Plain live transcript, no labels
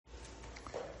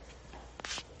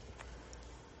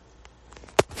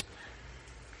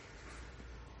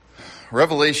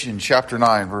Revelation chapter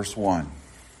 9, verse 1.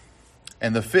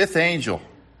 And the fifth angel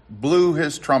blew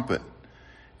his trumpet,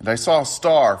 and I saw a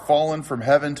star fallen from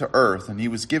heaven to earth, and he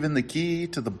was given the key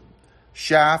to the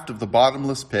shaft of the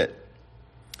bottomless pit.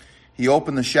 He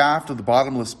opened the shaft of the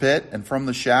bottomless pit, and from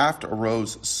the shaft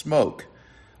arose smoke,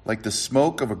 like the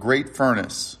smoke of a great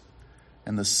furnace.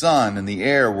 And the sun and the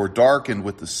air were darkened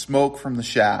with the smoke from the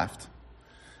shaft.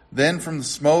 Then from the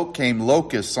smoke came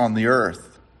locusts on the earth,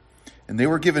 and they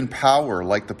were given power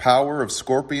like the power of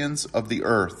scorpions of the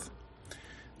earth.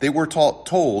 They were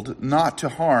told not to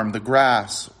harm the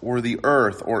grass or the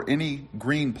earth or any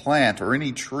green plant or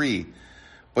any tree,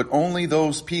 but only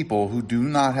those people who do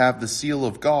not have the seal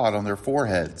of God on their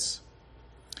foreheads.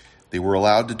 They were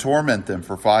allowed to torment them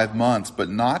for 5 months, but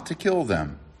not to kill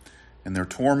them. And their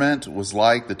torment was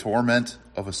like the torment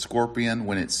of a scorpion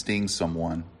when it stings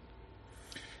someone.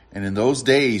 And in those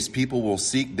days people will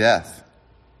seek death,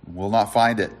 and will not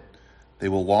find it. They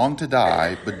will long to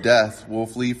die, but death will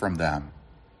flee from them.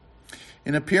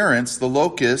 In appearance, the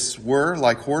locusts were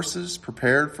like horses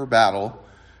prepared for battle,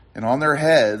 and on their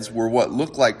heads were what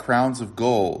looked like crowns of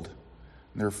gold.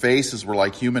 And their faces were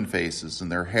like human faces,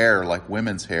 and their hair like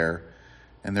women's hair,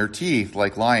 and their teeth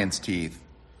like lions' teeth.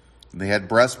 And they had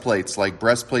breastplates like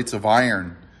breastplates of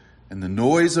iron, and the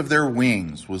noise of their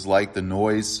wings was like the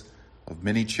noise of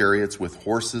many chariots with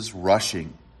horses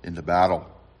rushing into battle.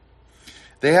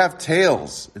 They have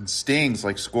tails and stings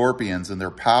like scorpions, and their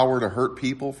power to hurt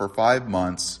people for 5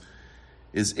 months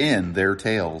is in their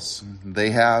tails.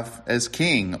 They have as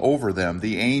king over them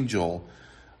the angel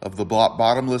of the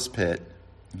bottomless pit.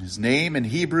 His name in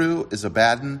Hebrew is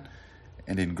Abaddon,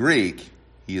 and in Greek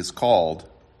he is called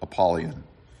Apollyon.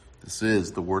 This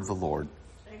is the word of the Lord.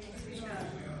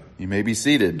 You may be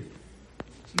seated.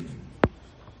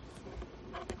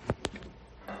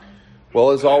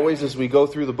 Well, as always, as we go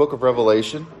through the book of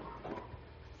Revelation,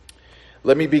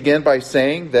 let me begin by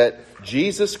saying that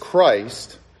Jesus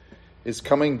Christ is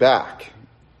coming back,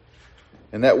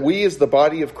 and that we as the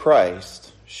body of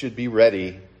Christ should be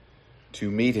ready to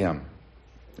meet him.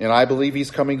 And I believe he's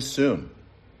coming soon.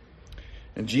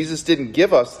 And Jesus didn't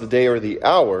give us the day or the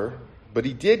hour, but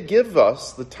he did give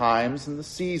us the times and the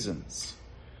seasons.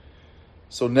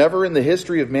 So never in the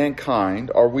history of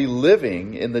mankind are we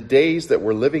living in the days that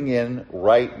we're living in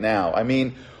right now. I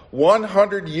mean,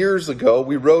 100 years ago,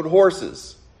 we rode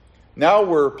horses. Now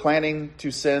we're planning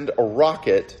to send a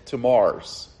rocket to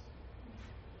Mars.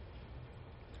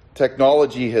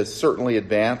 Technology has certainly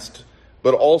advanced,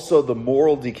 but also the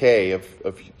moral decay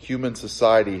of human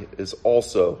society is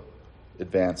also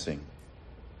advancing.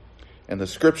 And the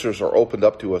scriptures are opened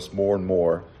up to us more and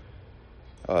more,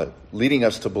 leading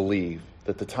us to believe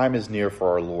that the time is near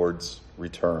for our Lord's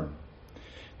return.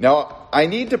 Now, I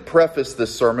need to preface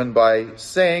this sermon by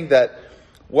saying that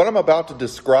what I'm about to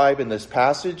describe in this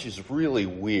passage is really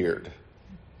weird.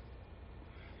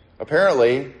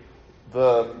 Apparently,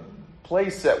 the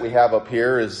place that we have up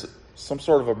here is some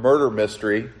sort of a murder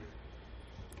mystery.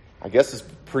 I guess it's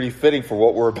pretty fitting for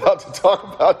what we're about to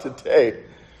talk about today.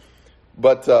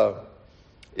 But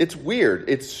it's weird.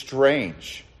 It's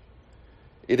strange.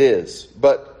 It is.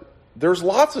 But there's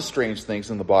lots of strange things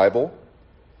in the Bible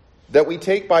that we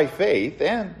take by faith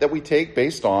and that we take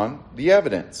based on the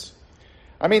evidence.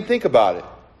 I mean, think about it.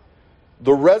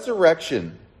 The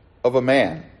resurrection of a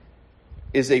man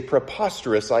is a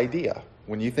preposterous idea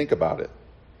when you think about it.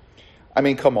 I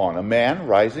mean, come on, a man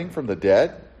rising from the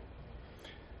dead?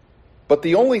 But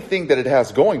the only thing that it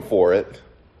has going for it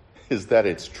is that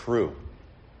it's true.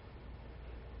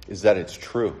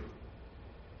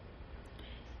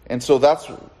 And so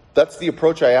that's the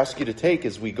approach I ask you to take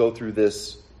as we go through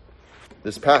this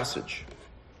passage.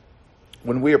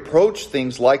 When we approach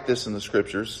things like this in the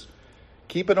scriptures,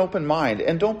 keep an open mind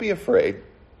and don't be afraid.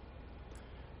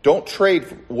 Don't trade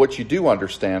what you do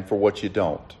understand for what you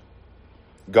don't.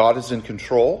 God is in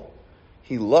control.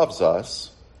 He loves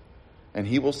us, and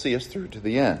he will see us through to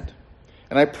the end.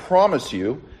 And I promise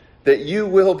you that you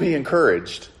will be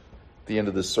encouraged at the end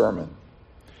of this sermon.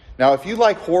 Now, if you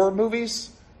like horror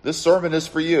movies, this sermon is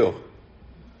for you.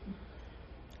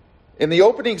 In the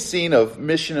opening scene of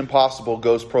Mission Impossible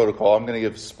Ghost Protocol, I'm going to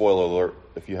give a spoiler alert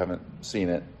if you haven't seen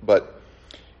it, but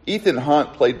Ethan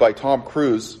Hunt, played by Tom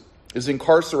Cruise, is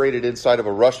incarcerated inside of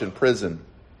a Russian prison.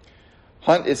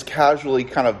 Hunt is casually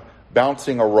kind of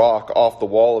bouncing a rock off the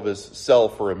wall of his cell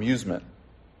for amusement.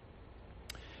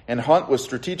 And Hunt was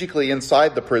strategically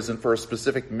inside the prison for a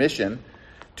specific mission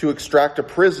to extract a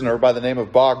prisoner by the name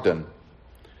of Bogdan,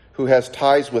 who has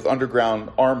ties with underground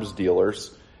arms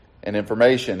dealers and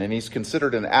information, and he's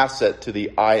considered an asset to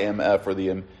the IMF, or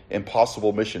the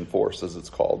Impossible Mission Force, as it's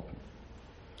called.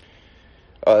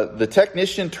 The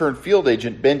technician turned field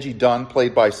agent Benji Dunn,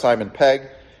 played by Simon Pegg,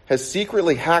 has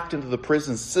secretly hacked into the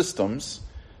prison's systems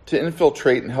to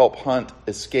infiltrate and help Hunt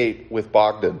escape with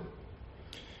Bogdan.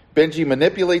 Benji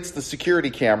manipulates the security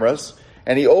cameras,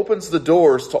 and he opens the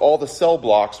doors to all the cell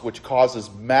blocks, which causes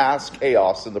mass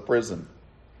chaos in the prison.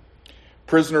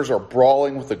 Prisoners are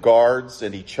brawling with the guards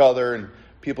and each other, and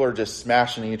people are just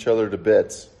smashing each other to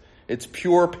bits. It's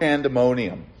pure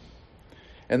pandemonium.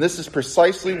 And this is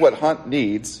precisely what Hunt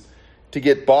needs to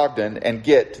get Bogdan and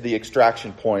get to the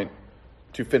extraction point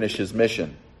to finish his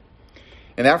mission.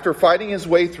 And after fighting his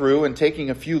way through and taking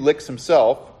a few licks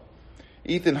himself,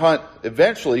 Ethan Hunt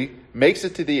eventually makes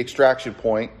it to the extraction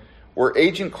point, where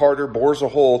Agent Carter bores a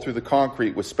hole through the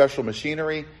concrete with special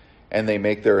machinery, and they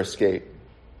make their escape.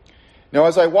 Now,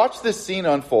 as I watch this scene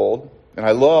unfold, and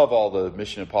I love all the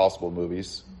Mission Impossible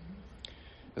movies,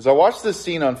 as I watch this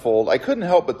scene unfold, I couldn't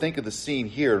help but think of the scene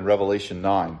here in Revelation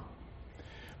 9.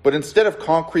 But instead of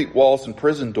concrete walls and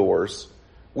prison doors,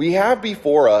 we have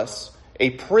before us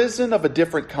a prison of a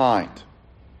different kind.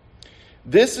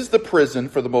 This is the prison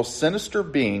for the most sinister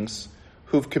beings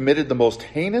who've committed the most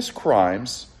heinous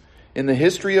crimes in the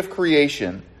history of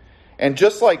creation. And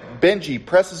just like Benji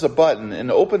presses a button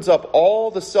and opens up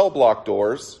all the cell block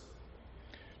doors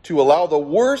to allow the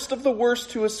worst of the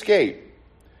worst to escape,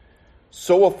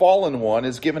 so a fallen one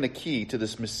is given a key to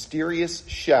this mysterious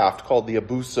shaft called the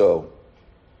Abuso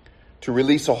to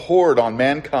release a horde on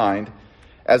mankind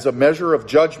as a measure of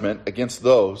judgment against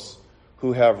those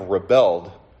who have rebelled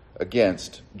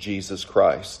against Jesus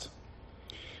Christ.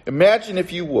 Imagine,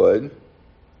 if you would,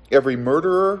 every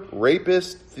murderer,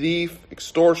 rapist, thief,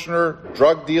 extortioner,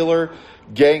 drug dealer,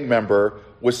 gang member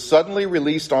was suddenly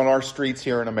released on our streets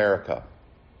here in America.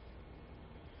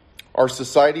 Our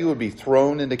society would be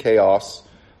thrown into chaos.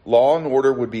 Law and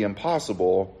order would be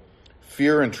impossible.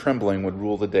 Fear and trembling would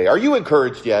rule the day. Are you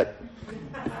encouraged yet?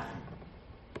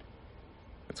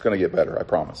 It's going to get better, I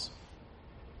promise.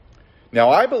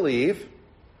 Now, I believe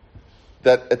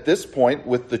that at this point,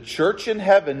 with the church in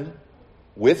heaven,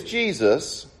 with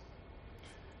Jesus,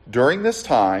 during this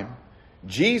time,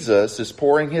 Jesus is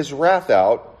pouring his wrath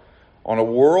out on a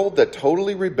world that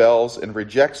totally rebels and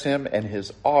rejects him and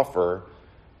his offer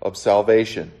of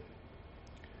salvation.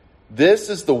 This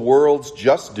is the world's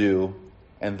just due,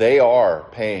 and they are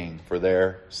paying for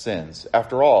their sins.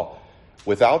 After all,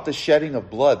 without the shedding of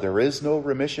blood, there is no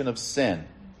remission of sin.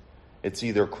 It's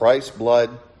either Christ's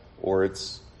blood or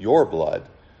it's your blood.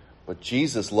 But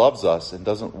Jesus loves us and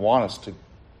doesn't want us to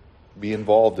be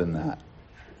involved in that.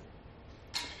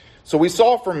 So we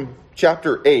saw from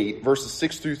chapter 8, verses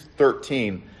 6 through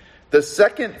 13, the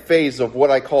second phase of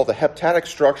what I call the heptadic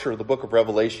structure of the book of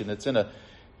Revelation. It's in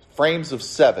frames of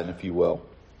 7, if you will.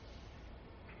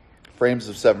 Frames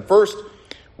of 7. First,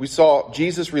 we saw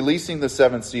Jesus releasing the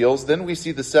 7 seals. Then we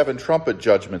see the 7 trumpet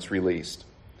judgments released.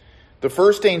 The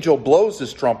first angel blows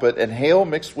his trumpet, and hail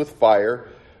mixed with fire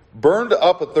burned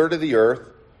up a third of the earth,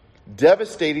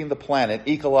 devastating the planet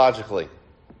ecologically.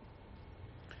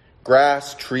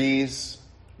 Grass, trees,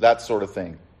 that sort of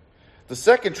thing. The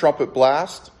second trumpet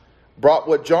blast brought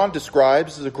what John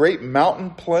describes as a great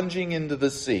mountain plunging into the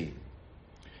sea.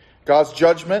 God's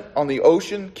judgment on the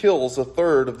ocean kills a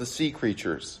third of the sea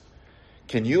creatures.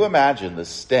 Can you imagine the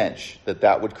stench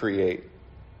that would create?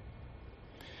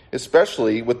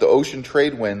 Especially with the ocean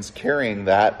trade winds carrying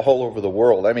that all over the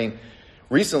world. I mean,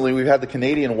 recently we've had the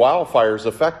Canadian wildfires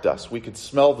affect us. We could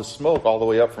smell the smoke all the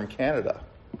way up from Canada.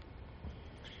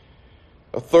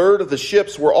 A third of the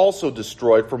ships were also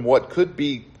destroyed from what could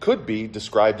be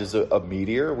described as a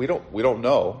meteor. We don't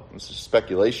know. This is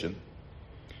speculation.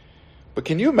 But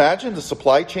can you imagine the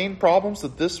supply chain problems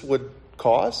that this would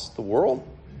cause the world?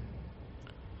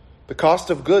 The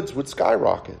cost of goods would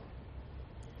skyrocket.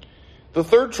 The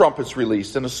third trumpet's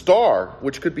released, and a star,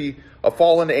 which could be a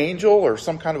fallen angel or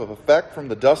some kind of effect from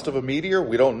the dust of a meteor.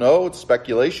 We don't know. It's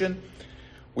speculation.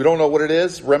 We don't know what it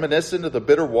is. Reminiscent of the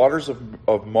bitter waters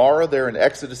of Mara there in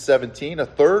Exodus 17, a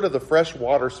third of the fresh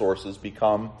water sources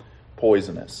become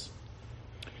poisonous.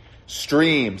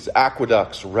 Streams,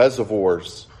 aqueducts,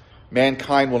 reservoirs.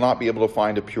 Mankind will not be able to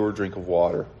find a pure drink of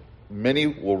water. Many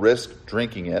will risk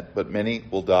drinking it, but many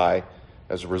will die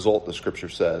as a result, the scripture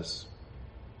says.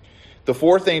 The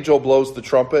fourth angel blows the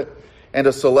trumpet, and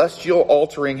a celestial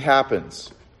altering happens.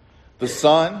 The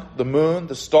sun, the moon,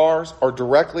 the stars are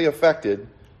directly affected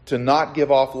to not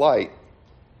give off light.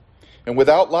 And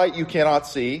without light, you cannot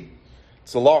see.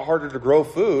 It's a lot harder to grow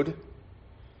food.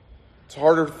 It's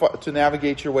harder to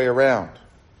navigate your way around.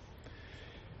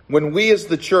 When we as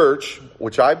the church,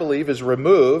 which I believe is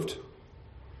removed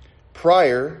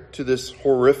prior to this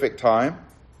horrific time,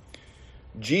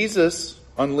 Jesus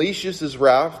unleashes his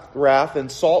wrath,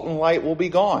 and salt and light will be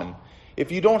gone.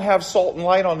 If you don't have salt and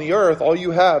light on the earth, all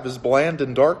you have is bland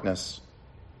and darkness.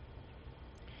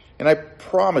 And I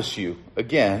promise you,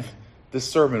 again, this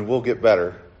sermon will get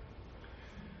better.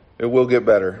 It will get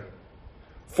better.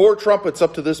 4 trumpets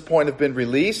up to this point have been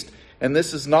released, and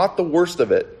this is not the worst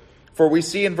of it. For we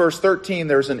see in verse 13,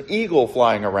 there's an eagle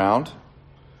flying around,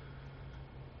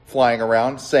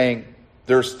 saying,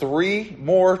 there's 3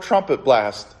 more trumpet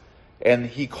blasts, and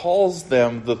he calls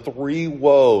them the 3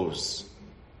 woes.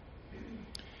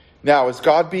 Now, is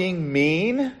God being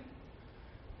mean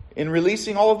in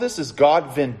releasing all of this? Is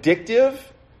God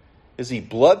vindictive? Is he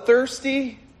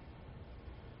bloodthirsty?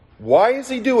 Why is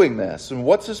he doing this? And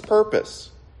what's his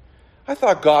purpose? I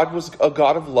thought God was a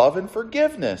God of love and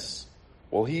forgiveness.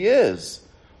 Well, he is.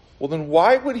 Well, then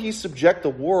why would he subject the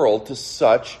world to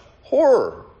such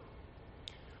horror?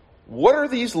 What are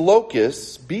these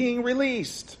locusts being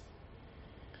released?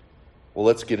 Well,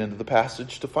 let's get into the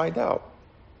passage to find out.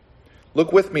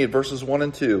 Look with me at verses 1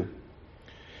 and 2.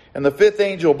 And the 5th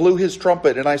angel blew his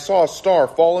trumpet, and I saw a star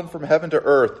fallen from heaven to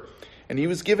earth, and he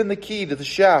was given the key to the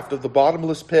shaft of the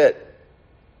bottomless pit.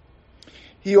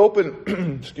 He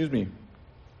opened,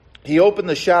 He opened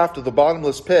the shaft of the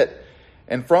bottomless pit,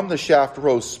 and from the shaft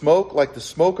rose smoke like the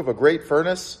smoke of a great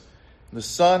furnace. The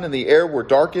sun and the air were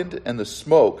darkened, and the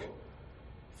smoke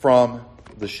from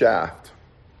the shaft.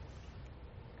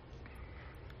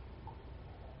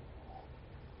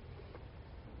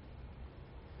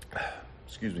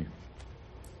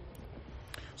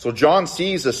 So John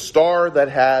sees a star that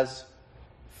has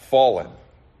fallen.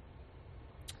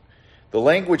 The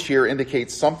language here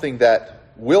indicates something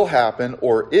that will happen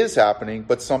or is happening,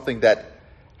 but something that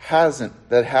has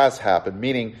happened,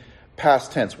 meaning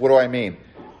past tense. What do I mean?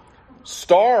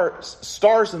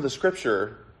 Stars in the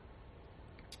scripture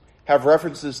have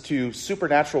references to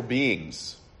supernatural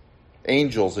beings,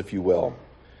 angels, if you will.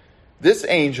 This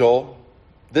angel,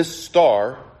 this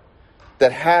star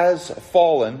that has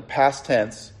fallen, past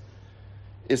tense,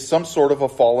 is some sort of a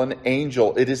fallen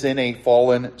angel. It is in a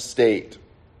fallen state.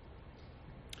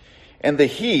 And the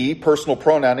he, personal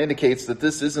pronoun, indicates that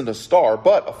this isn't a star,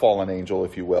 but a fallen angel,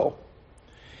 if you will.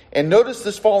 And notice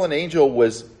this fallen angel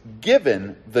was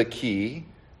given the key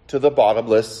to the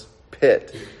bottomless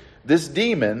pit. This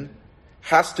demon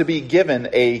has to be given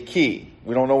a key.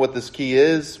 We don't know what this key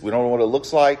is. We don't know what it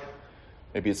looks like.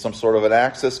 Maybe it's some sort of an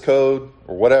access code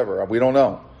or whatever. We don't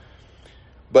know.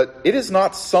 But it is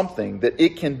not something that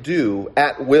it can do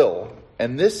at will.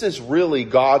 And this is really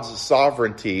God's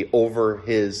sovereignty over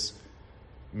his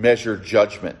measured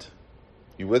judgment.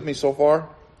 You with me so far?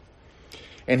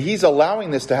 And he's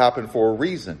allowing this to happen for a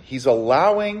reason. He's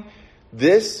allowing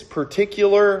this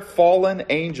particular fallen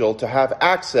angel to have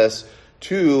access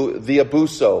to the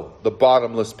abuso, the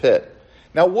bottomless pit.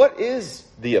 Now, what is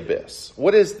the abyss?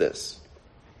 What is this?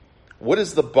 What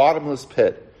is the bottomless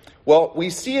pit? Well,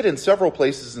 we see it in several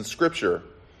places in Scripture,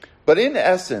 but in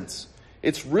essence,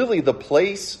 it's really the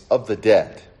place of the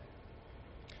dead.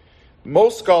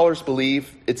 Most scholars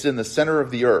believe it's in the center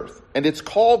of the earth, and it's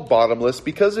called bottomless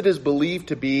because it is believed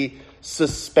to be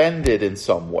suspended in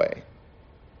some way.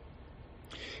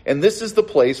 And this is the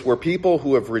place where people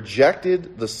who have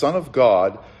rejected the Son of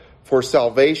God for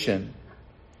salvation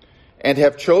and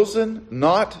have chosen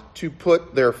not to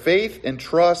put their faith and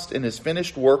trust in his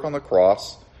finished work on the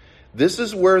cross, this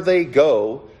is where they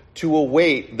go to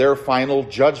await their final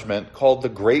judgment, called the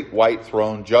Great White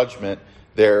Throne Judgment,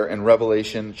 there in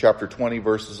Revelation chapter 20,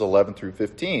 verses 11 through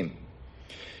 15.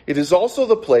 It is also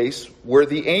the place where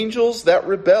the angels that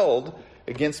rebelled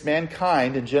against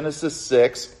mankind in Genesis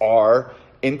 6 are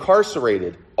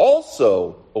incarcerated,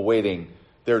 also awaiting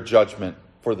their judgment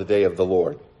for the day of the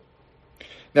Lord.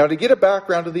 Now, to get a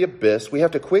background of the abyss, we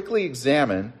have to quickly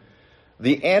examine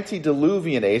the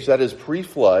antediluvian age, that is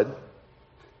pre-flood,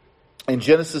 in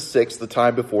Genesis 6, the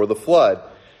time before the flood.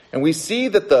 And we see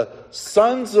that the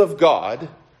sons of God,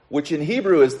 which in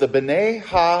Hebrew is the B'nai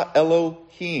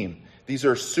Ha-Elohim, these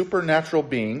are supernatural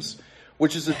beings,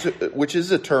 which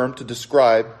is a term to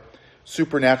describe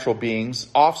supernatural beings,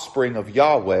 offspring of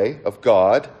Yahweh, of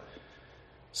God,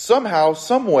 somehow,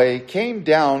 some way came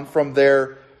down from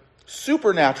their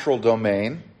supernatural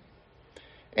domain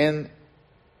and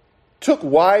took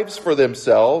wives for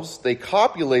themselves. They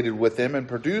copulated with them and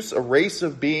produced a race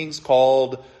of beings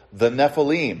called the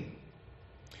Nephilim,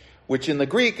 which in the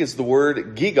Greek is the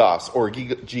word gigos or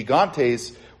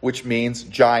gigantes, which means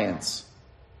giants.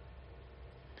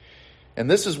 And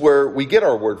this is where we get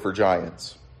our word for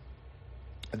giants.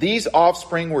 These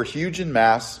offspring were huge in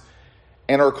mass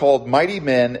and are called mighty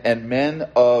men and men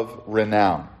of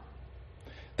renown.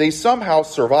 they somehow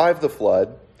survived the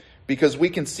flood because we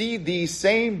can see these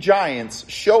same giants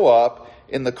show up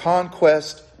in the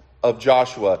conquest of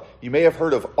Joshua. You may have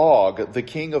heard of Og, the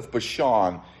king of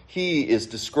Bashan. He is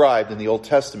described in the Old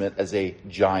Testament as a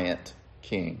giant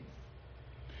king.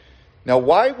 Now,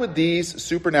 why would these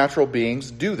supernatural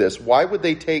beings do this? Why would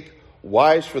they take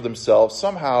wives for themselves?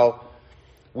 Somehow,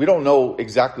 we don't know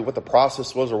exactly what the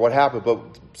process was or what happened, but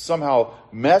somehow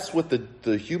mess with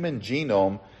the human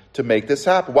genome to make this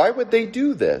happen. Why would they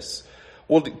do this?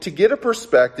 Well, to get a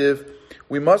perspective,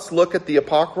 we must look at the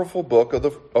apocryphal book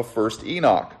of First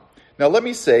Enoch. Now, let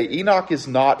me say, Enoch is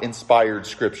not inspired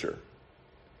scripture.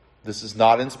 This is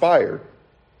not inspired.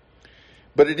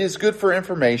 But it is good for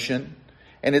information,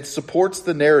 and it supports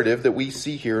the narrative that we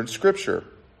see here in Scripture.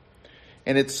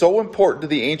 And it's so important to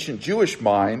the ancient Jewish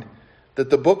mind that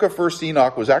the book of First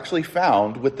Enoch was actually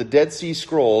found with the Dead Sea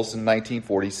Scrolls in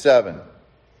 1947,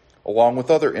 along with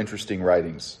other interesting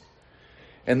writings.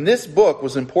 And this book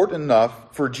was important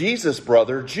enough for Jesus'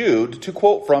 brother Jude to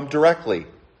quote from directly,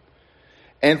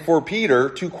 and for Peter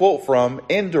to quote from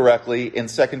indirectly in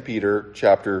 2 Peter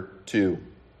chapter 2.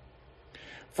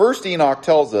 First Enoch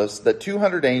tells us that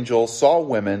 200 angels saw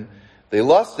women, they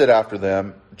lusted after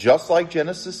them, just like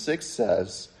Genesis 6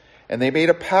 says, and they made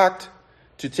a pact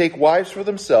to take wives for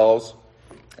themselves,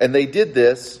 and they did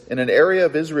this in an area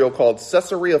of Israel called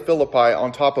Caesarea Philippi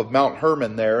on top of Mount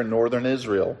Hermon there in northern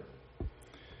Israel.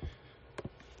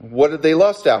 What did they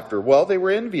lust after? Well, they were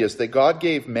envious that God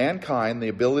gave mankind the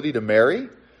ability to marry,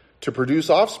 to produce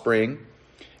offspring,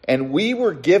 and we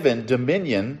were given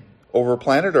dominion over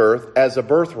planet Earth as a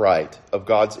birthright of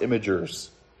God's imagers.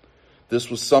 This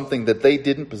was something that they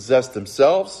didn't possess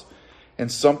themselves, and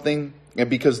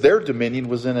because their dominion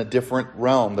was in a different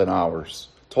realm than ours.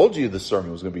 Told you this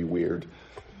sermon was going to be weird.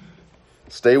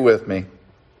 Stay with me.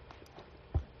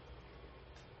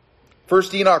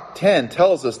 First Enoch 10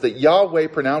 tells us that Yahweh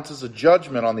pronounces a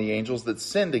judgment on the angels that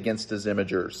sinned against his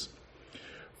imagers.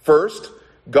 First,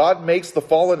 God makes the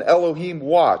fallen Elohim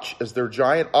watch as their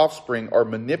giant offspring are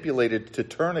manipulated to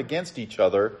turn against each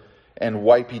other and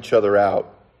wipe each other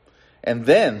out. And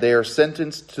then they are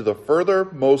sentenced to the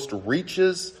furthermost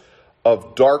reaches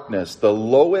of darkness, the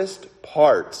lowest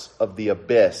parts of the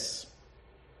abyss,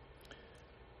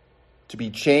 to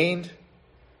be chained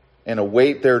and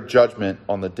await their judgment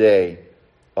on the day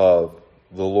of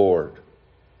the Lord.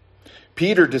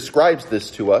 Peter describes this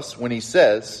to us when he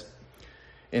says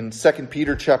in 2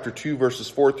 Peter chapter 2 verses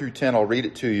 4 through 10, I'll read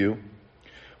it to you.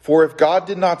 For if God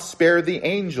did not spare the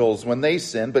angels when they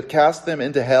sinned, but cast them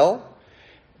into hell,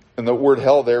 and the word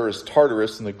hell there is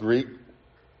Tartarus in the Greek,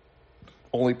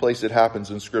 only place it happens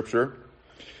in Scripture,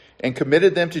 and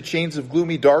committed them to chains of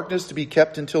gloomy darkness to be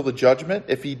kept until the judgment.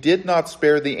 If he did not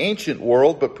spare the ancient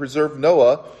world, but preserved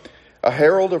Noah, a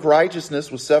herald of righteousness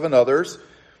with 7 others,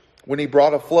 when he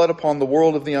brought a flood upon the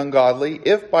world of the ungodly,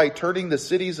 if by turning the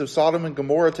cities of Sodom and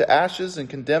Gomorrah to ashes and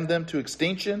condemned them to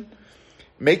extinction,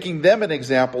 making them an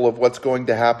example of what's going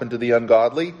to happen to the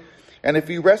ungodly, and if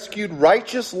he rescued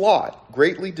righteous Lot,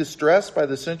 greatly distressed by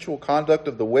the sensual conduct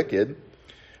of the wicked,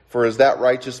 for as that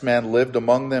righteous man lived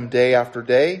among them day after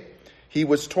day, he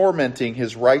was tormenting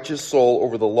his righteous soul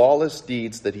over the lawless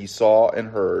deeds that he saw and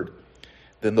heard.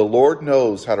 Then the Lord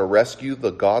knows how to rescue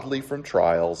the godly from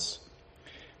trials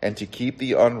and to keep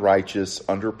the unrighteous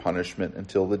under punishment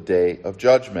until the day of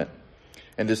judgment,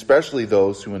 and especially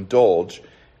those who indulge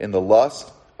in the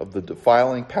lust of the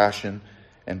defiling passion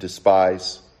and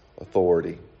despise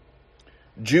authority.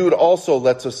 Jude also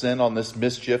lets us in on this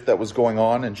mischief that was going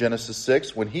on in Genesis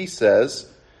 6 when he says,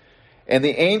 and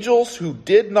the angels who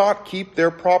did not keep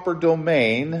their proper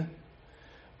domain,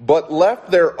 but left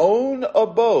their own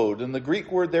abode. And the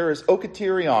Greek word there is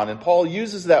okaterion. And Paul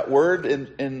uses that word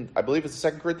in I believe it's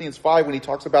 2 Corinthians 5 when he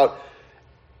talks about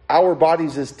our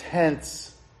bodies as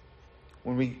tents.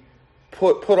 When we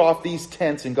put off these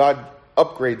tents and God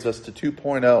upgrades us to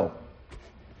 2.0.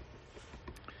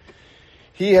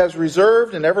 He has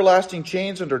reserved in everlasting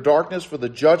chains under darkness for the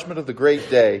judgment of the great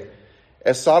day,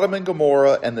 as Sodom and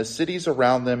Gomorrah and the cities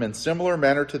around them in similar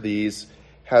manner to these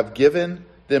have given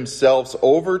themselves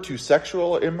over to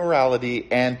sexual immorality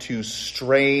and to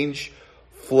strange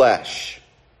flesh.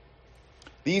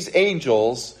 These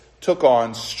angels took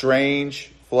on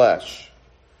strange flesh.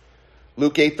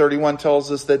 Luke 8:31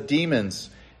 tells us that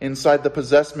demons inside the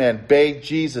possessed man begged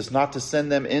Jesus not to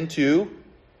send them into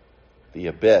the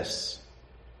abyss.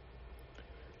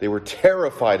 They were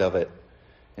terrified of it.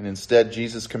 And instead,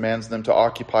 Jesus commands them to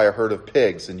occupy a herd of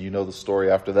pigs. And you know the story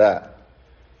after that.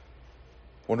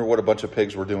 Wonder what a bunch of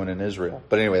pigs were doing in Israel.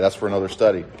 But anyway, that's for another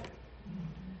study.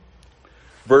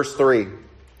 Verse 3.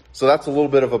 So that's a little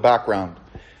bit of a background.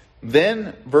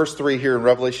 Then, verse 3 here in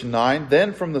Revelation 9,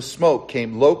 then from the smoke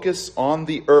came locusts on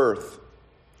the earth.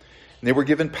 And they were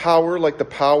given power like the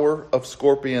power of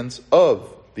scorpions of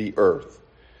the earth.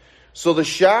 So the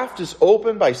shaft is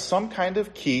opened by some kind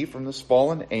of key from this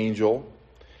fallen angel.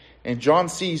 And John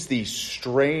sees these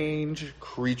strange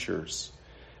creatures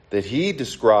that he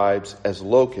describes as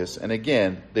locusts. And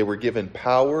again, they were given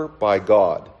power by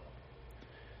God.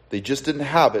 They just didn't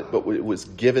have it, but it was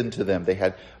given to them. They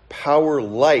had power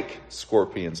like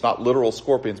scorpions, not literal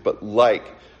scorpions, but like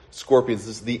scorpions.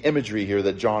 This is the imagery here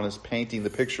that John is painting the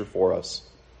picture for us.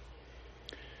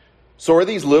 So are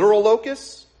these literal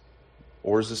locusts?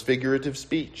 Or is this figurative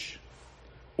speech?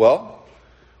 Well,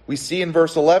 we see in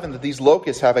verse 11 that these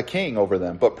locusts have a king over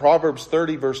them. But Proverbs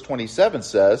 30 verse 27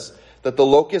 says that the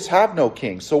locusts have no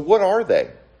king. So what are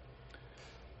they?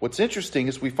 What's interesting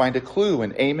is we find a clue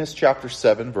in Amos chapter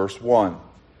 7 verse 1. It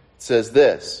says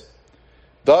this,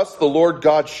 thus the Lord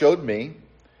God showed me.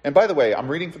 And by the way, I'm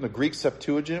reading from the Greek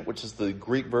Septuagint, which is the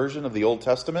Greek version of the Old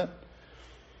Testament.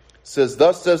 It says,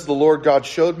 thus says the Lord God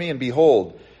showed me, and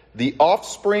behold, the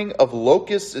offspring of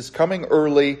locusts is coming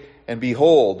early, and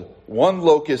behold, one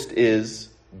locust is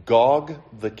Gog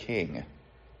the king.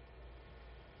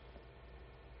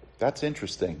 That's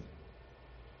interesting.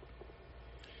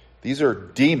 These are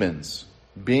demons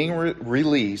being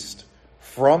released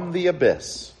from the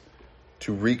abyss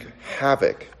to wreak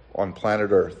havoc on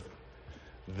planet Earth.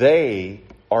 They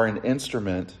are an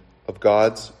instrument of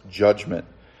God's judgment.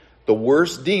 The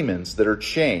worst demons that are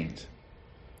chained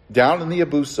down in the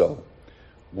Abuso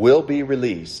will be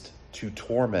released to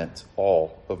torment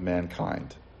all of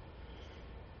mankind.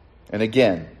 And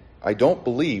again, I don't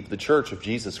believe the Church of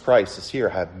Jesus Christ is here.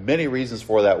 I have many reasons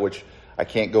for that, which I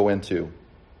can't go into.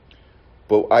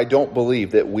 But I don't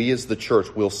believe that we as the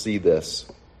church will see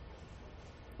this.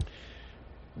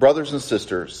 Brothers and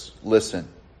sisters, listen.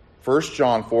 1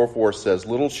 John 4:4 says,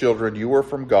 little children, you are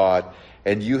from God,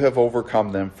 and you have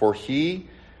overcome them. For he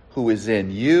who is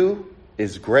in you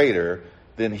is greater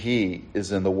than he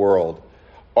is in the world.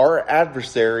 Our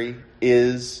adversary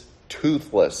is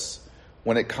toothless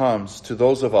when it comes to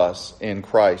those of us in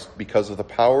Christ because of the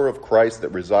power of Christ that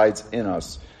resides in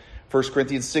us. 1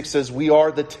 Corinthians 6 says we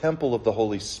are the temple of the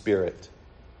Holy Spirit.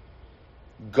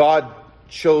 God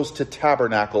chose to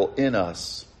tabernacle in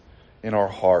us, in our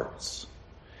hearts.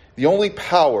 The only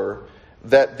power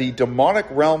that the demonic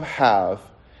realm have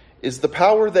is the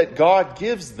power that God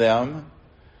gives them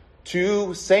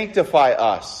to sanctify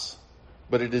us,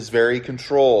 but it is very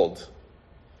controlled.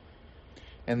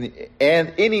 And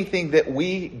anything that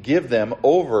we give them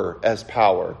over as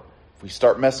power, if we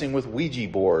start messing with Ouija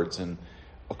boards and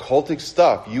occultic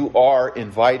stuff, you are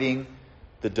inviting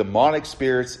the demonic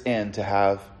spirits in to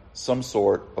have some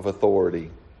sort of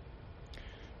authority.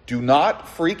 Do not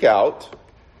freak out.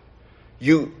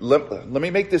 Let me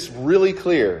make this really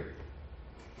clear.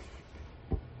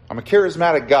 I'm a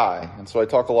charismatic guy, and so I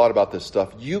talk a lot about this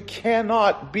stuff. You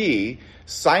cannot be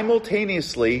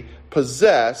simultaneously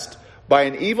possessed by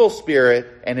an evil spirit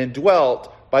and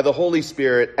indwelt by the Holy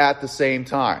Spirit at the same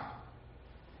time.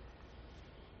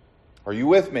 Are you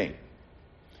with me?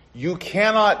 You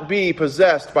cannot be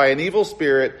possessed by an evil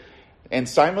spirit and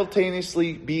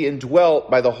simultaneously be indwelt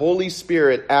by the Holy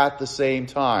Spirit at the same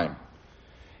time.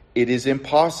 It is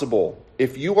impossible.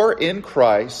 If you are in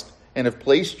Christ and have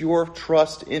placed your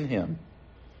trust in him,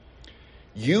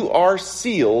 you are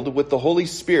sealed with the Holy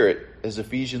Spirit, as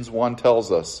Ephesians 1 tells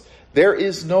us. There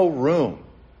is no room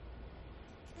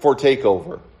for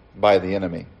takeover by the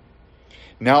enemy.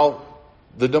 Now,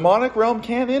 the demonic realm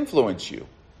can influence you.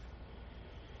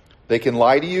 They can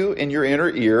lie to you in your inner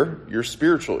ear, your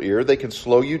spiritual ear. They can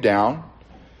slow you down,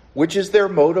 which is their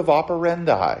modus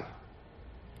operandi.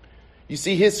 You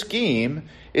see, his scheme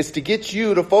is to get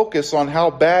you to focus on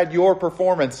how bad your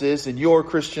performance is in your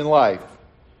Christian life.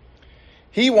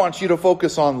 He wants you to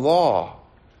focus on law,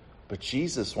 but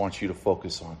Jesus wants you to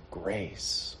focus on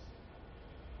grace.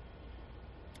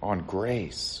 On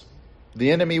grace.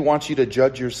 The enemy wants you to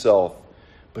judge yourself,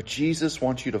 but Jesus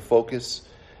wants you to focus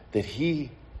that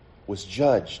he was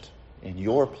judged in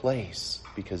your place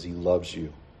because he loves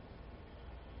you.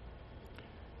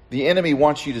 The enemy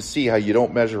wants you to see how you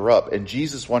don't measure up, and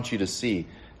Jesus wants you to see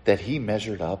that he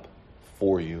measured up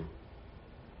for you.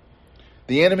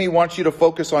 The enemy wants you to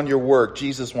focus on your work.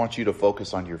 Jesus wants you to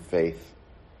focus on your faith.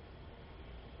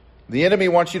 The enemy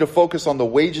wants you to focus on the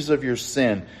wages of your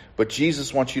sin, but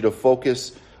Jesus wants you to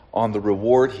focus on the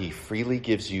reward he freely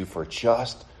gives you for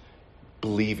just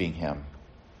believing him.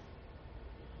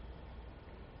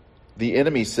 The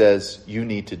enemy says you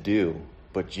need to do,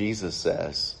 but Jesus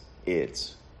says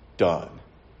it's done.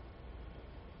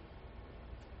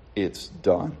 it's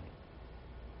done.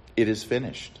 It is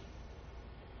finished.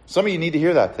 Some of you need to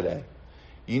hear that today.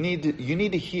 You need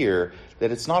to hear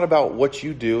that it's not about what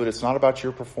you do and it's not about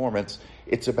your performance.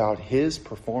 It's about his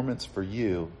performance for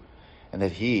you and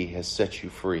that he has set you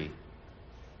free.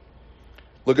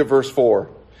 Look at verse 4.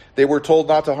 They were told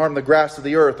not to harm the grass of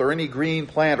the earth or any green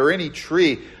plant or any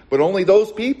tree, but only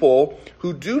those people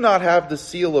who do not have the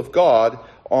seal of God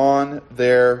on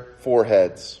their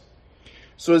foreheads.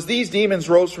 So as these demons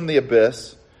rose from the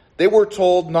abyss, they were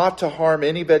told not to harm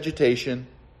any vegetation,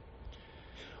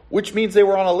 which means they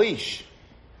were on a leash.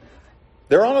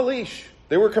 They're on a leash.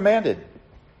 They were commanded.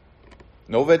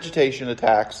 No vegetation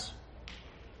attacks.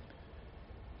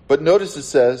 But notice it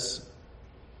says,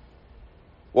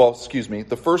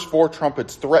 the first 4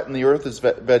 trumpets threaten the earth's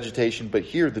vegetation, but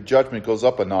here the judgment goes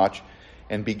up a notch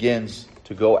and begins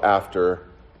to go after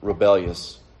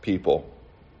rebellious people.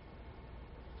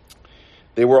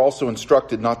 They were also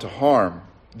instructed not to harm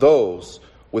those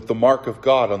with the mark of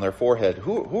God on their forehead.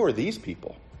 Who are these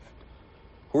people?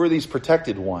 Who are these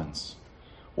protected ones?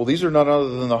 Well, these are none other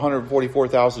than the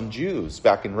 144,000 Jews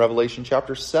back in Revelation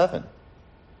chapter 7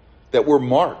 that were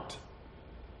marked.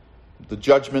 The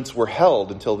judgments were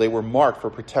held until they were marked for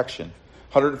protection.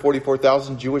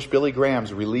 144,000 Jewish Billy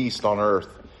Grahams released on earth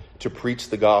to preach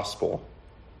the gospel.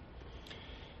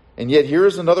 And yet here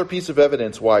is another piece of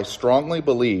evidence why I strongly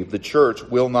believe the church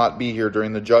will not be here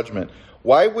during the judgment.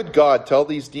 Why would God tell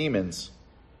these demons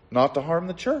not to harm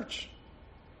the church?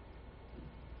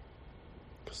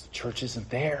 Because the church isn't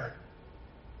there.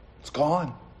 It's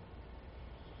gone.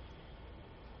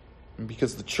 And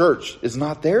because the church is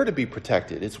not there to be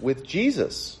protected. It's with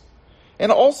Jesus.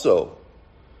 And also,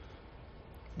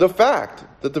 the fact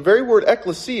that the very word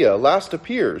ecclesia last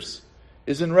appears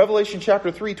is in Revelation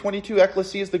chapter 3:22.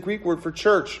 Ecclesia is the Greek word for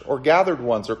church or gathered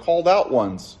ones or called out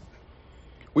ones.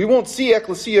 We won't see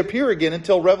ecclesia appear again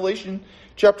until Revelation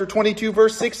chapter 22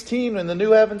 verse 16 in the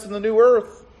new heavens and the new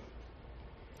earth.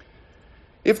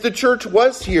 If the church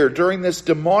was here during this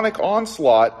demonic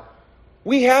onslaught,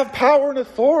 we have power and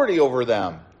authority over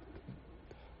them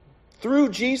through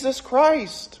Jesus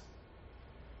Christ.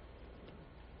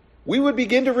 We would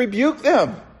begin to rebuke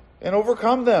them and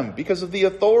overcome them because of the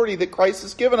authority that Christ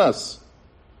has given us.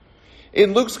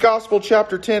 In Luke's Gospel,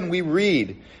 chapter 10, we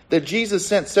read that Jesus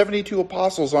sent 72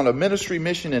 apostles on a ministry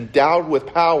mission endowed with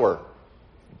power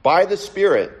by the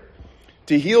Spirit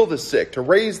to heal the sick, to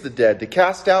raise the dead, to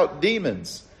cast out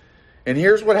demons. And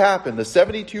here's what happened. The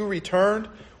 72 returned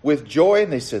with joy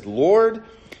and they said, Lord,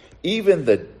 even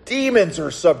the demons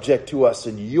are subject to us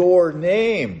in your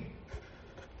name.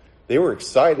 They were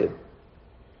excited.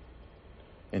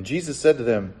 And Jesus said to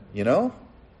them,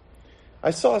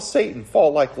 I saw Satan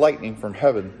fall like lightning from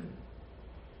heaven.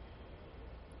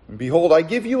 And behold, I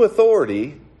give you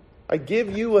authority. I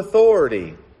give you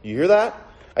authority. You hear that?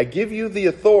 I give you the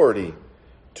authority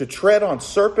to tread on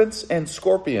serpents and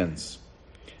scorpions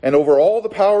and over all the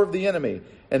power of the enemy,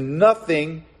 and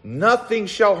nothing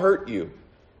shall hurt you.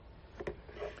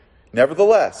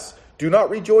 Nevertheless, do not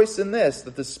rejoice in this,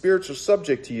 that the spirits are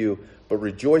subject to you, but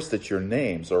rejoice that your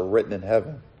names are written in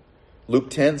heaven. Luke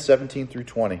 10:17 through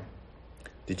 20.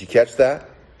 Did you catch that?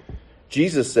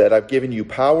 Jesus said, I've given you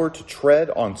power to tread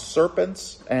on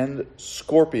serpents and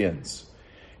scorpions.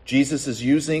 Jesus is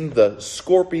using the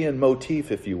scorpion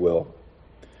motif, if you will,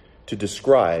 to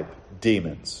describe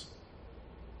demons.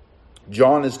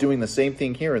 John is doing the same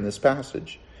thing here in this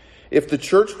passage. If the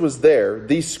church was there,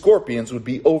 these scorpions would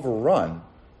be overrun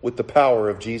with the power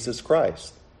of Jesus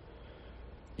Christ.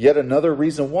 Yet another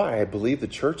reason why I believe the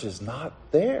church is not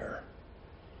there.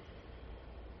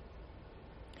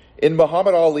 In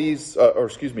Muhammad Ali's,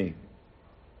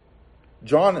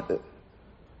 John, I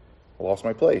lost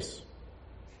my place.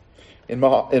 In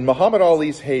Muhammad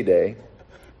Ali's heyday,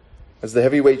 as the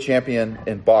heavyweight champion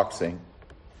in boxing,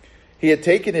 he had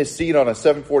taken his seat on a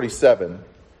 747,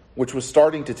 which was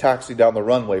starting to taxi down the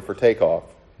runway for takeoff.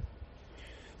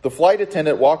 The flight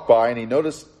attendant walked by and he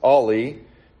noticed Ali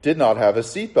did not have a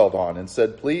seatbelt on and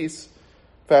said, please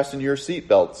fasten your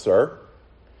seatbelt, sir.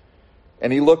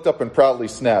 And he looked up and proudly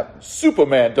snapped,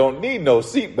 Superman don't need no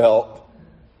seatbelt.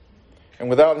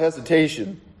 And without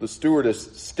hesitation, the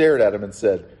stewardess stared at him and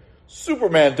said,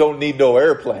 Superman don't need no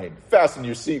airplane. Fasten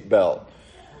your seatbelt.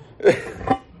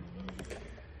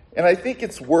 And I think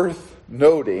it's worth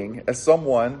noting, as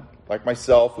someone like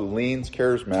myself who leans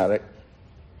charismatic,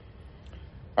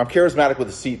 I'm charismatic with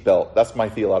a seatbelt. That's my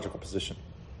theological position.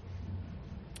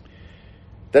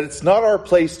 That it's not our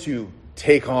place to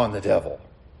take on the devil.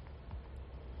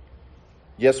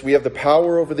 Yes, we have the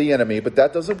power over the enemy, but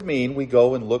that doesn't mean we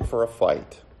go and look for a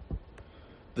fight.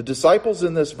 The disciples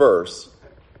in this verse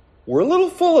were a little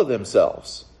full of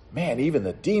themselves. Man, even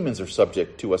the demons are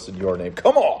subject to us in your name.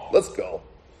 Come on, let's go.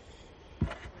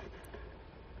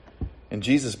 And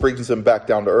Jesus brings them back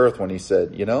down to earth when he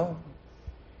said,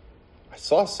 I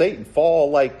saw Satan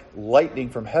fall like lightning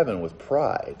from heaven with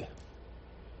pride.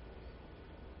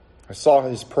 I saw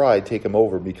his pride take him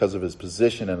over because of his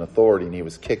position and authority, and he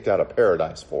was kicked out of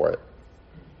paradise for it.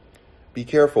 Be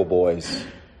careful, boys.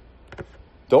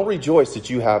 Don't rejoice that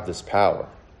you have this power,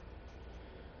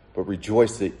 but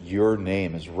rejoice that your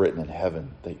name is written in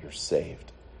heaven, that you're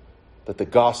saved, that the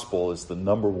gospel is the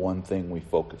number one thing we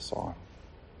focus on.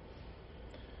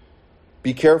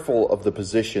 Be careful of the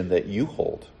position that you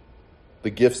hold, the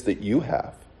gifts that you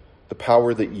have, the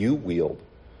power that you wield,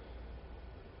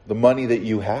 the money that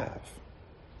you have,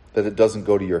 that it doesn't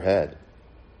go to your head,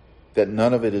 that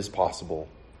none of it is possible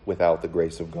without the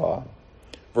grace of God.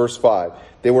 Verse 5,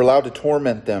 they were allowed to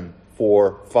torment them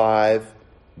for 5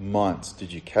 months.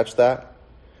 Did you catch that?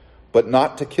 But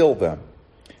not to kill them.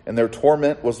 And their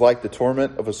torment was like the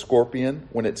torment of a scorpion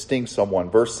when it stings someone.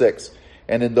 Verse 6,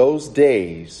 and in those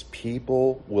days,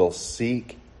 people will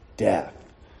seek death.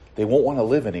 They won't want to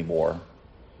live anymore,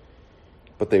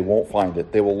 but they won't find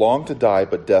it. They will long to die,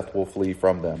 but death will flee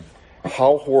from them.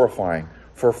 How horrifying.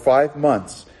 For 5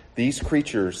 months, these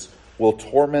creatures will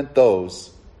torment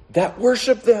those that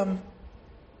worship them.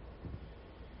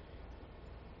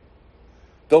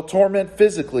 They'll torment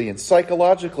physically and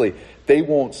psychologically. They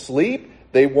won't sleep.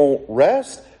 They won't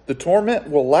rest. The torment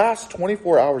will last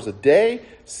 24 hours a day,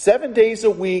 7 days a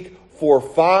week, for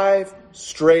 5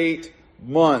 straight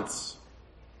months.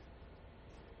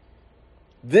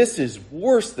 This is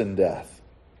worse than death.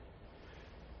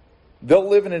 They'll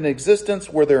live in an existence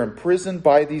where they're imprisoned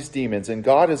by these demons, and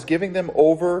God is giving them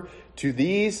over to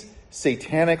these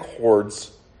satanic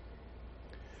hordes.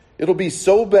 It'll be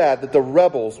so bad that the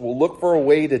rebels will look for a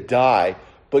way to die,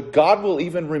 but God will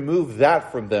even remove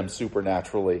that from them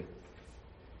supernaturally.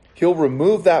 He'll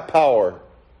remove that power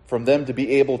from them to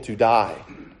be able to die.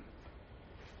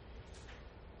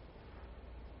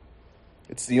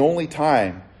 It's the only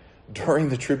time during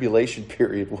the tribulation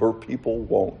period where people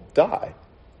won't die.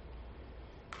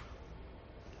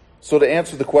 So to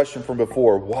answer the question from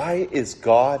before, why is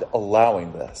God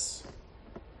allowing this?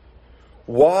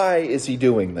 Why is he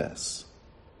doing this?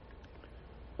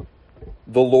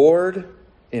 The Lord,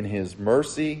 in his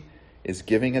mercy, is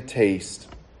giving a taste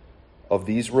of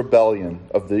these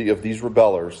these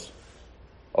rebellers,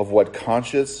 of what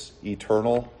conscious,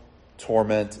 eternal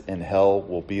torment in hell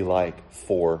will be like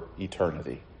for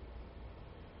eternity.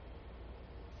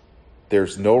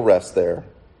 There's no rest there.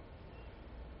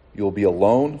 You'll be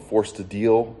alone, forced to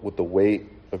deal with the weight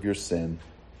of your sin.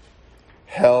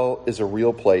 Hell is a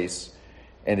real place,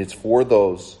 and it's for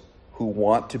those who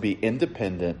want to be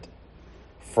independent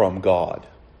from God.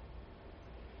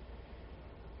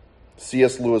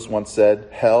 C.S. Lewis once said,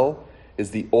 hell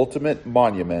is the ultimate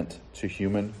monument to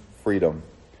human freedom.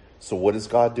 So what is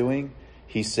God doing?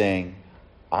 He's saying,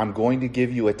 I'm going to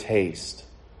give you a taste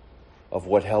of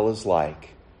what hell is like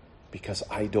because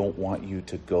I don't want you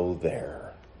to go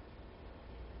there.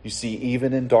 You see,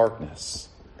 even in darkness,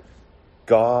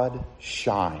 God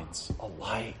shines a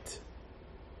light.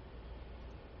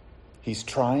 He's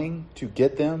trying to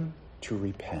get them to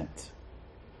repent.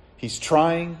 He's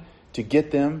trying to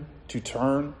get them to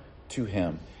turn to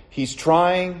him. He's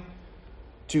trying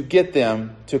to get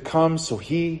them to come so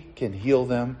he can heal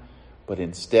them, but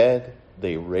instead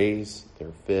they raise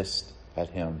their fist at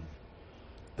him.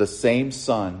 The same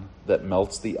sun that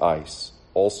melts the ice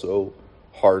also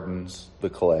hardens the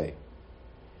clay.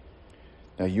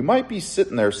 Now you might be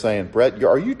sitting there saying, Brett,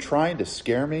 are you trying to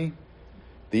scare me?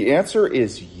 The answer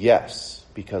is yes,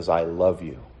 because I love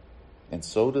you. And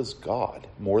so does God,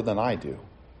 more than I do.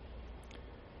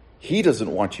 He doesn't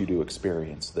want you to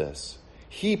experience this.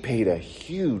 He paid a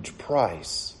huge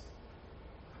price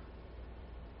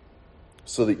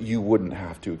so that you wouldn't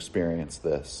have to experience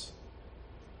this.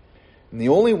 And the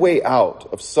only way out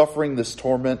of suffering this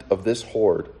torment of this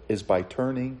horde is by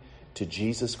turning to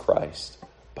Jesus Christ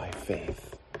by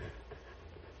faith.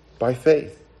 By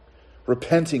faith.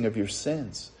 Repenting of your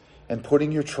sins and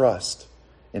putting your trust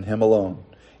in him alone.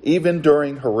 Even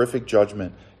during horrific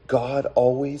judgment, God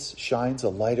always shines a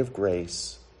light of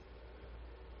grace.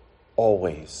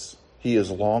 Always. He is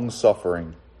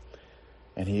long-suffering,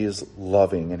 and he is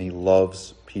loving, and he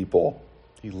loves people.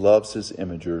 He loves his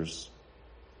imagers.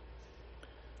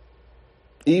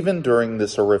 Even during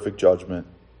this horrific judgment,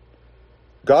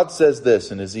 God says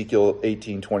this in Ezekiel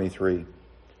 18:23,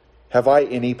 have I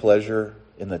any pleasure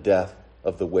in the death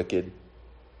of the wicked?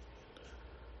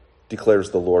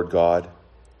 Declares the Lord God.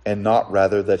 and not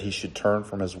rather that he should turn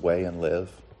from his way and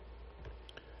live?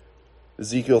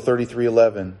 Ezekiel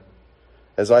 33:11,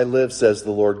 as I live, says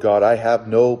the Lord God, I have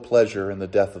no pleasure in the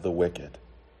death of the wicked,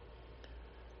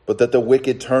 but that the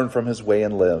wicked turn from his way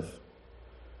and live.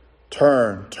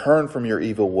 Turn from your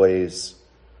evil ways,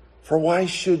 for why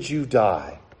should you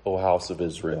die, O house of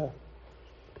Israel?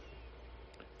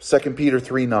 2 Peter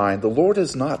 3:9, the Lord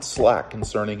is not slack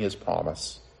concerning his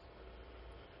promise,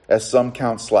 as some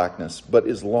count slackness, but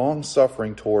is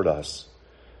long-suffering toward us,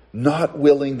 not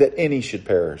willing that any should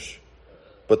perish,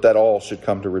 but that all should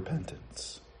come to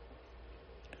repentance.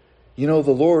 You know,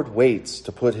 the Lord waits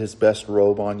to put his best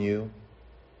robe on you,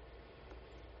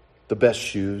 the best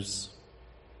shoes,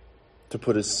 to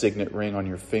put his signet ring on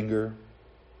your finger.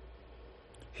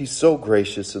 He's so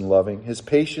gracious and loving. His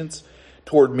patience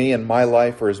toward me in my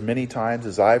life for as many times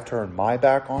as I've turned my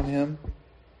back on him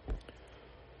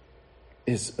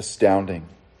is astounding.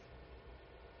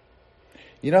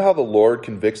 You know how the Lord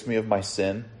convicts me of my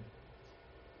sin?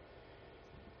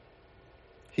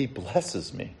 He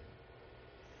blesses me.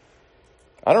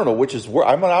 I don't know which is worse.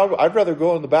 I'd rather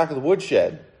go in the back of the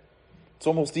woodshed. It's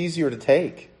almost easier to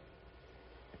take.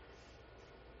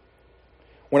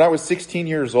 When I was 16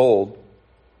 years old,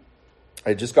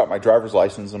 I just got my driver's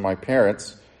license, and my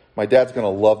dad's going to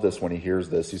love this when he hears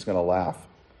this. He's going to laugh.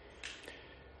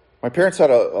 My parents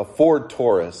had a Ford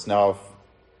Taurus. Now,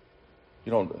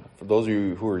 for those of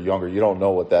you who are younger, you don't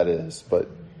know what that is, but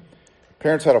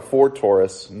parents had a Ford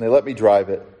Taurus, and they let me drive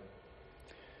it.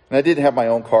 And I didn't have my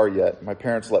own car yet. My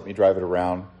parents let me drive it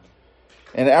around.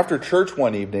 And after church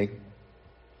one evening,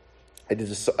 I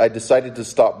decided to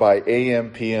stop by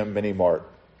AM PM Mini Mart.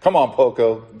 Come on,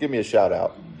 Poco, give me a shout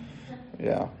out.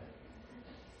 Yeah.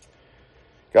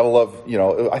 Gotta love,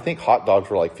 I think hot dogs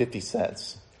were like 50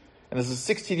 cents. And as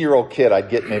a 16-year-old kid, I'd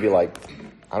get maybe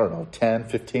 10,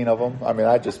 15 of them. I mean,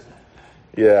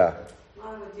 yeah.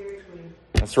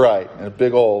 That's right. And a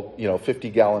big old,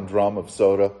 50-gallon drum of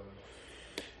soda.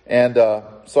 And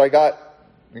so I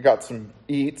got some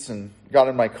eats and got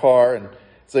in my car. And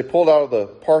as I pulled out of the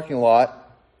parking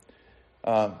lot,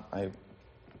 I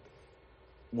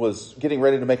was getting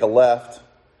ready to make a left.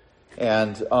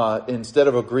 And instead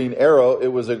of a green arrow, it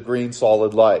was a green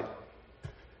solid light.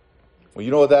 Well,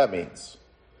 you know what that means.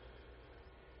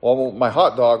 Well, my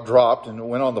hot dog dropped and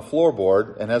went on the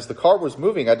floorboard. And as the car was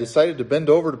moving, I decided to bend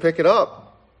over to pick it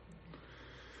up.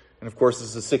 And of course,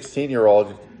 as a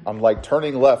 16-year-old, I'm like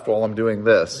turning left while I'm doing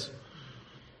this.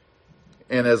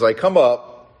 And as I come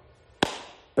up,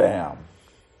 bam,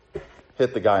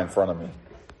 hit the guy in front of me.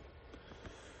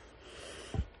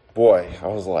 Boy, I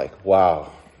was like, wow,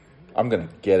 I'm going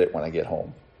to get it when I get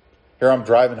home. Here I'm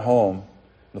driving home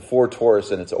in the Ford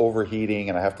Taurus, and it's overheating,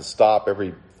 and I have to stop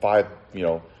every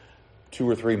 2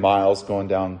 or 3 miles going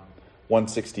down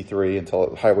 163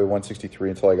 Highway 163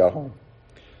 until I got home.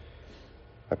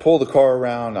 I pull the car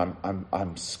around.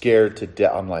 I'm scared to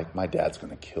death. I'm like, my dad's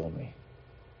going to kill me.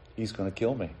 He's going to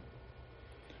kill me.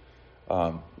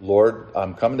 Lord,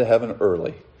 I'm coming to heaven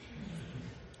early.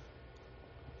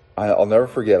 I'll never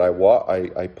forget.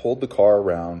 I pulled the car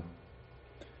around.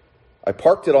 I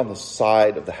parked it on the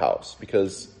side of the house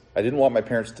because I didn't want my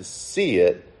parents to see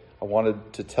it. I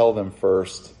wanted to tell them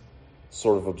first,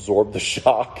 sort of absorb the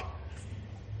shock.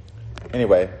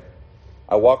 Anyway,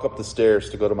 I walk up the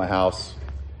stairs to go to my house.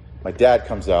 My dad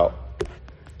comes out.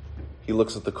 He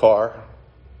looks at the car.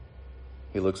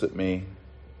 He looks at me.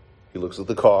 He looks at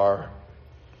the car.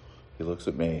 He looks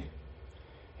at me.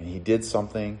 And he did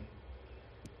something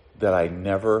that I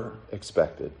never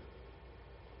expected.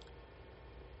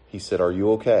 He said, "Are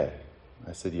you okay?"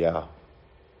 I said, "Yeah."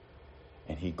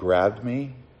 And he grabbed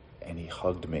me and he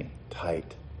hugged me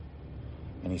tight.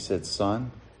 And he said,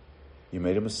 "Son, you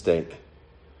made a mistake,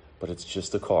 but it's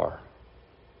just a car.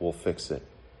 We'll fix it.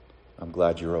 I'm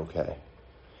glad you're okay."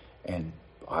 And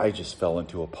I just fell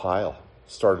into a pile,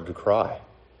 started to cry.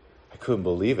 I couldn't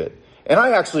believe it. And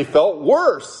I actually felt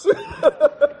worse.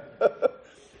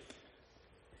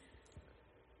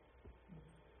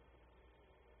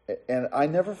 And I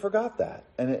never forgot that.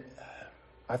 And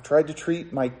I've tried to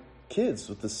treat my kids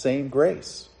with the same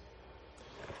grace.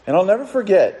 And I'll never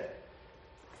forget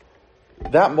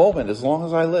that moment as long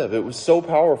as I live. It was so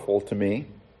powerful to me.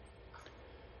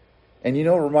 And it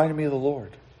reminded me of the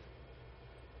Lord.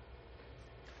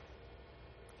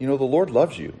 The Lord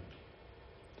loves you.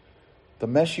 The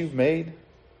mess you've made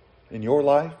in your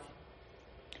life,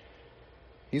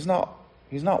 He's not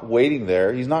waiting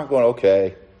there. He's not going,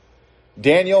 "Okay,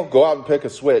 Daniel, go out and pick a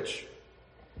switch."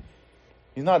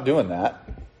 He's not doing that.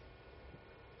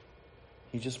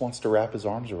 He just wants to wrap his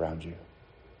arms around you.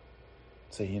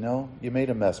 Say, "You made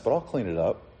a mess, but I'll clean it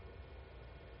up.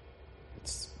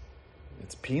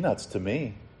 It's peanuts to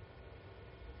me.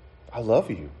 I love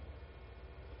you.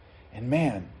 And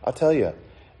man, I'll tell you,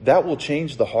 that will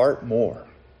change the heart more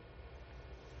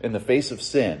in the face of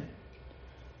sin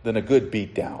than a good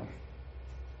beatdown.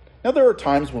 Now, there are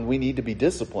times when we need to be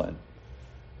disciplined.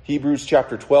 Hebrews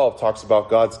chapter 12 talks about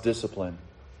God's discipline.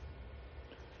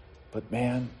 But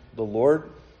man, the Lord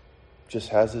just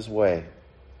has his way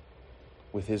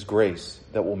with his grace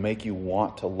that will make you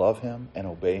want to love him and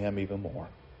obey him even more.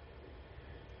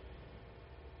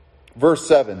 Verse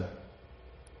 7.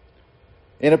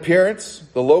 In appearance,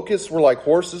 the locusts were like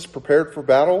horses prepared for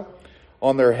battle.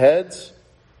 On their heads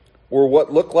were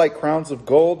what looked like crowns of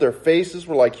gold. Their faces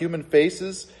were like human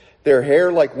faces. Their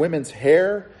hair like women's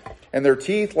hair. And their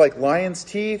teeth like lions'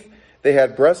 teeth. They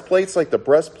had breastplates like the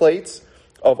breastplates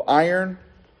of iron.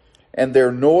 And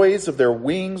their noise of their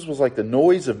wings was like the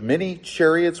noise of many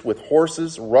chariots with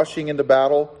horses rushing into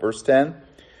battle. Verse 10.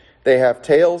 They have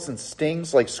tails and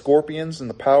stings like scorpions, and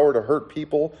the power to hurt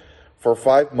people for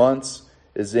 5 months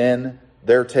is in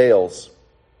their tails.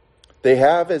 They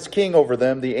have as king over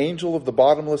them the angel of the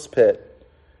bottomless pit.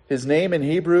 His name in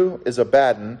Hebrew is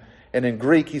Abaddon, and in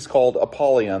Greek he's called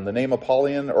Apollyon. The name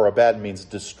Apollyon or Abaddon means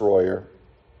destroyer.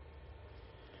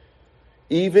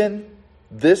 Even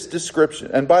this description,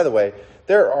 and by the way,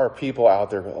 there are people out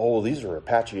there, oh, these are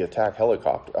Apache attack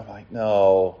helicopters. I'm like,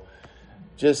 no,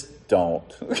 just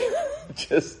don't.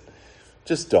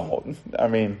 just don't. I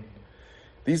mean,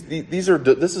 this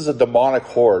is a demonic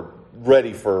horde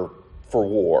ready for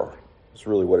war. It's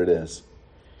really what it is.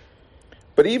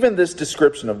 But even this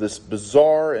description of this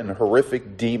bizarre and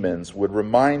horrific demons would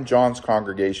remind John's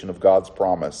congregation of God's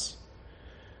promise.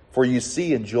 For you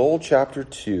see, in Joel chapter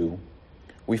 2,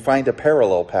 we find a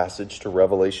parallel passage to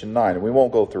Revelation 9, and we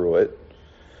won't go through it.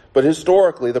 But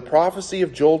historically, the prophecy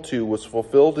of Joel 2 was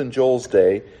fulfilled in Joel's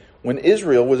day when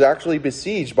Israel was actually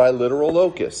besieged by literal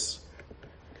locusts.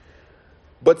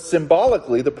 But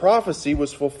symbolically, the prophecy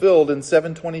was fulfilled in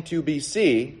 722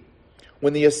 BC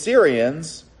when the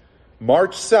Assyrians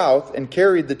marched south and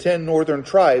carried the 10 northern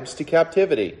tribes to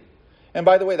captivity. And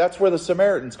by the way, that's where the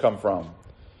Samaritans come from.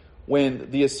 When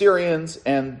the Assyrians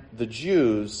and the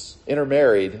Jews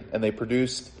intermarried and they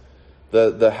produced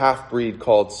the half-breed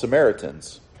called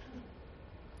Samaritans.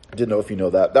 Didn't know if you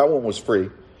know that. That one was free.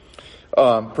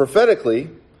 Prophetically,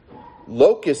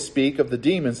 locusts speak of the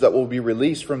demons that will be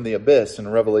released from the abyss in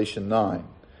Revelation 9.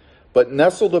 But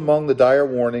nestled among the dire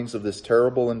warnings of this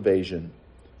terrible invasion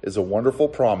is a wonderful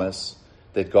promise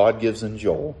that God gives in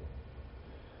Joel.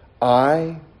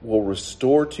 I will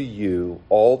restore to you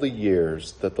all the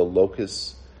years that the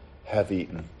locusts have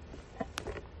eaten.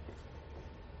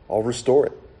 I'll restore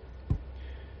it.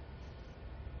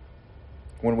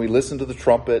 When we listen to the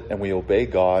trumpet and we obey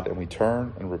God and we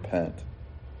turn and repent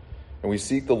and we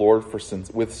seek the Lord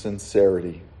with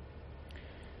sincerity,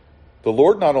 the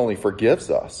Lord not only forgives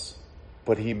us,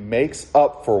 but he makes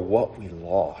up for what we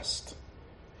lost.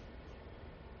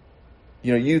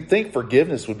 You know, you'd think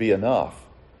forgiveness would be enough,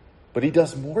 but he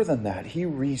does more than that. He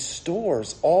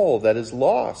restores all that is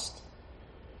lost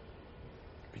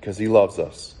because he loves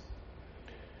us.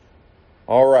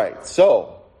 All right,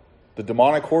 so the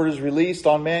demonic horde is released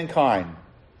on mankind.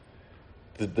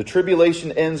 The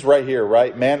tribulation ends right here,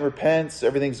 right? Man repents,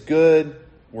 everything's good,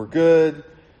 we're good.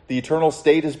 The eternal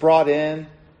state is brought in,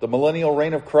 the millennial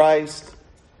reign of Christ.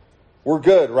 We're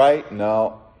good, right?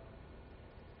 No.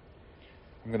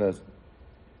 I'm going to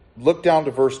look down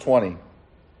to verse 20,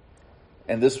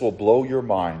 and this will blow your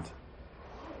mind.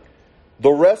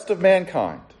 The rest of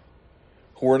mankind,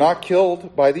 who were not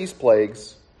killed by these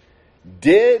plagues,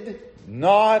 did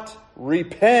not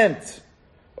repent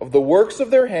of the works of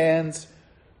their hands,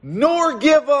 nor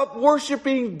give up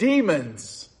worshiping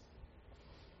demons.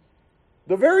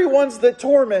 The very ones that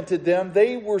tormented them,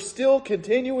 they were still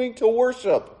continuing to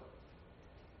worship.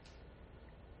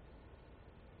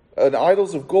 And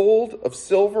idols of gold, of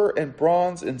silver, and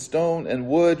bronze, and stone, and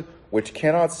wood, which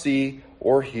cannot see,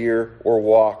 or hear, or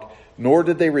walk. Nor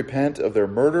did they repent of their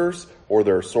murders, or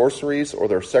their sorceries, or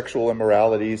their sexual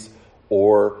immoralities,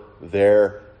 or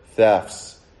their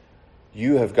thefts.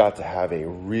 You have got to have a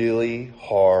really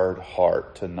hard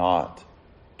heart to not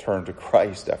turn to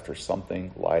Christ after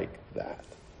something like that.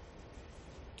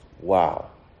 Wow.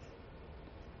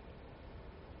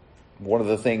 One of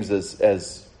the things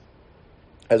as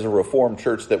a Reformed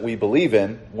church that we believe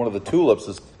in, one of the tulips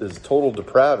is total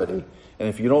depravity. And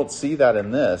if you don't see that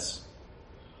in this,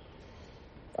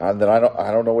 then I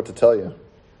don't know what to tell you.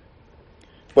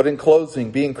 But in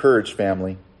closing, be encouraged,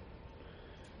 family.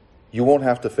 You won't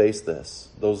have to face this,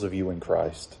 those of you in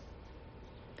Christ.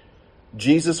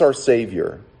 Jesus, our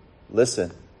Savior,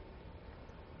 listen,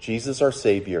 Jesus, our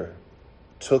Savior,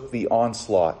 took the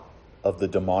onslaught of the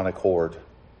demonic horde.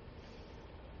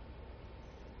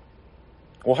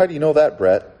 Well, how do you know that,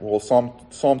 Brett? Well, Psalm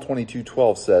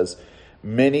 22:12 says,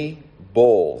 "Many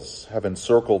bulls have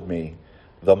encircled me.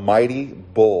 The mighty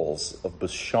bulls of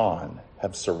Bashan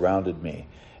have surrounded me."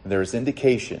 And there is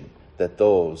indication that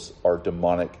those are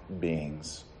demonic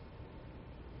beings.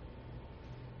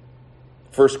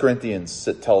 1 Corinthians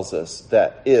tells us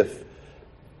that if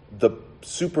the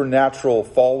supernatural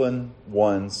fallen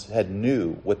ones had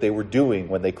knew what they were doing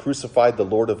when they crucified the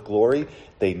Lord of glory,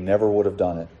 they never would have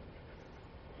done it.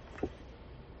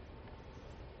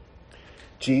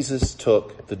 Jesus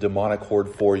took the demonic horde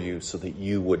for you so that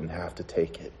you wouldn't have to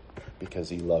take it, because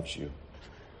he loves you.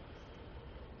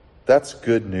 That's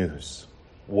good news.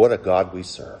 What a God we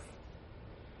serve.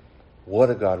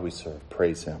 What a God we serve.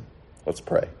 Praise him. Let's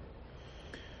pray.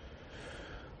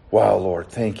 Wow, Lord,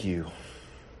 thank you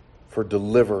for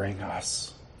delivering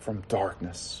us from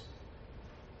darkness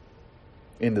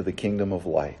into the kingdom of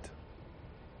light.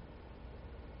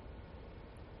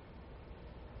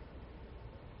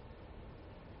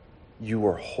 You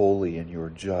are holy and you are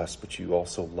just, but you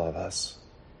also love us.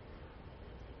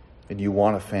 And you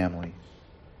want a family.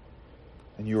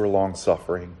 And you are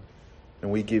long-suffering.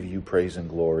 And we give you praise and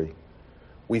glory.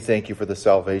 We thank you for the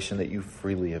salvation that you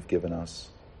freely have given us.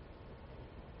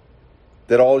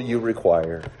 That all you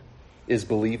require is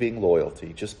believing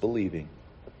loyalty, just believing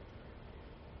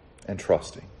and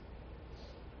trusting.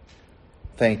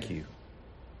 Thank you.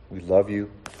 We love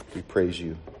you. We praise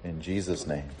you. In Jesus'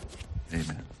 name,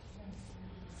 amen.